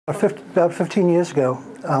About 15 years ago,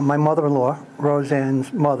 my mother-in-law,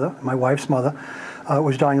 Roseann's mother, my wife's mother,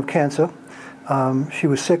 was dying of cancer. She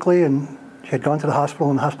was sickly and she had gone to the hospital,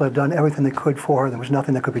 and the hospital had done everything they could for her. There was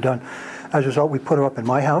nothing that could be done. As a result, we put her up in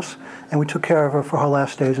my house, and we took care of her for her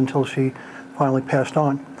last days until she finally passed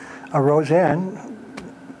on. Roseann,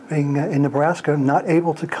 being in Nebraska, not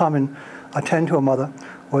able to come and attend to her mother,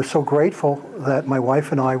 was so grateful that my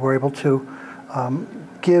wife and I were able to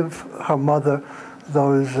give her mother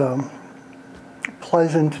those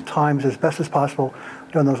pleasant times as best as possible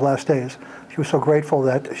during those last days. She was so grateful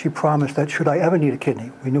that she promised that should I ever need a kidney,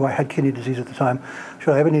 we knew I had kidney disease at the time,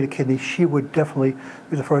 should I ever need a kidney, she would definitely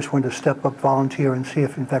be the first one to step up, volunteer, and see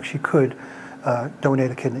if in fact she could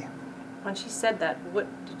donate a kidney. When she said that, what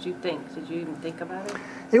did you think? Did you even think about it?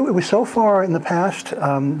 It was so far in the past.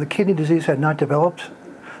 The kidney disease had not developed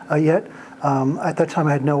yet. At that time,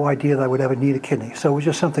 I had no idea that I would ever need a kidney. So it was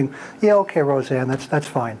just something, yeah, okay, Roseann, that's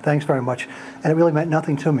fine. Thanks very much. And it really meant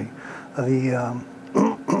nothing to me.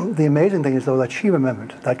 The amazing thing is, though, that she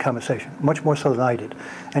remembered that conversation, much more so than I did.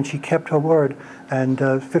 And she kept her word. And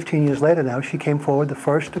 15 years later now, she came forward, the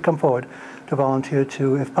first to come forward, to volunteer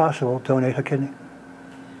to, if possible, donate her kidney.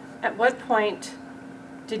 At what point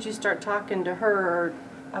did you start talking to her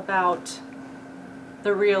about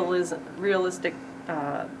the realistic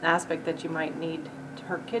aspect that you might need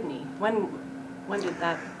her kidney? When did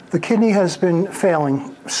that? The kidney has been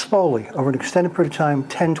failing slowly over an extended period of time,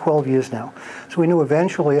 10, 12 years now. So we knew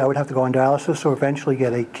eventually I would have to go on dialysis or eventually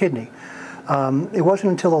get a kidney. It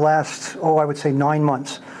wasn't until the last, I would say 9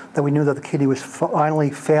 months that we knew that the kidney was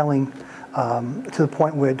finally failing to the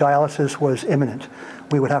point where dialysis was imminent.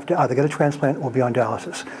 We would have to either get a transplant or be on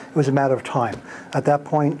dialysis. It was a matter of time. At that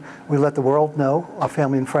point, we let the world know, our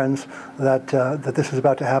family and friends, that this was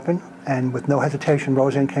about to happen. And with no hesitation,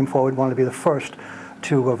 Roseann came forward, wanted to be the first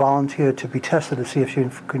to volunteer to be tested to see if she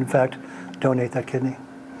could in fact donate that kidney.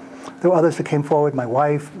 There were others that came forward, my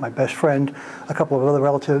wife, my best friend, a couple of other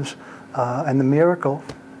relatives, and the miracle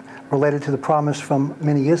related to the promise from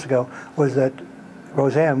many years ago was that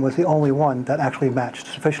Roseann was the only one that actually matched,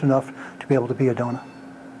 sufficient enough to be able to be a donor.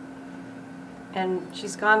 And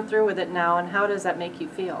she's gone through with it now, and how does that make you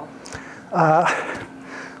feel?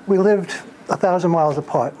 We lived 1,000 miles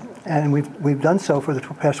apart, and we've done so for the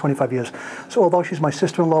past 25 years. So although she's my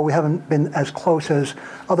sister-in-law, we haven't been as close as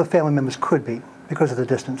other family members could be because of the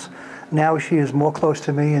distance. Now she is more close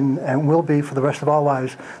to me and will be for the rest of our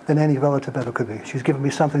lives than any relative ever could be. She's given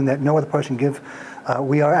me something that no other person can give.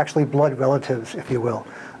 We are actually blood relatives, if you will,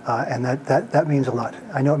 and that means a lot.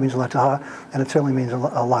 I know it means a lot to her, and it certainly means a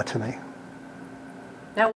lot to me.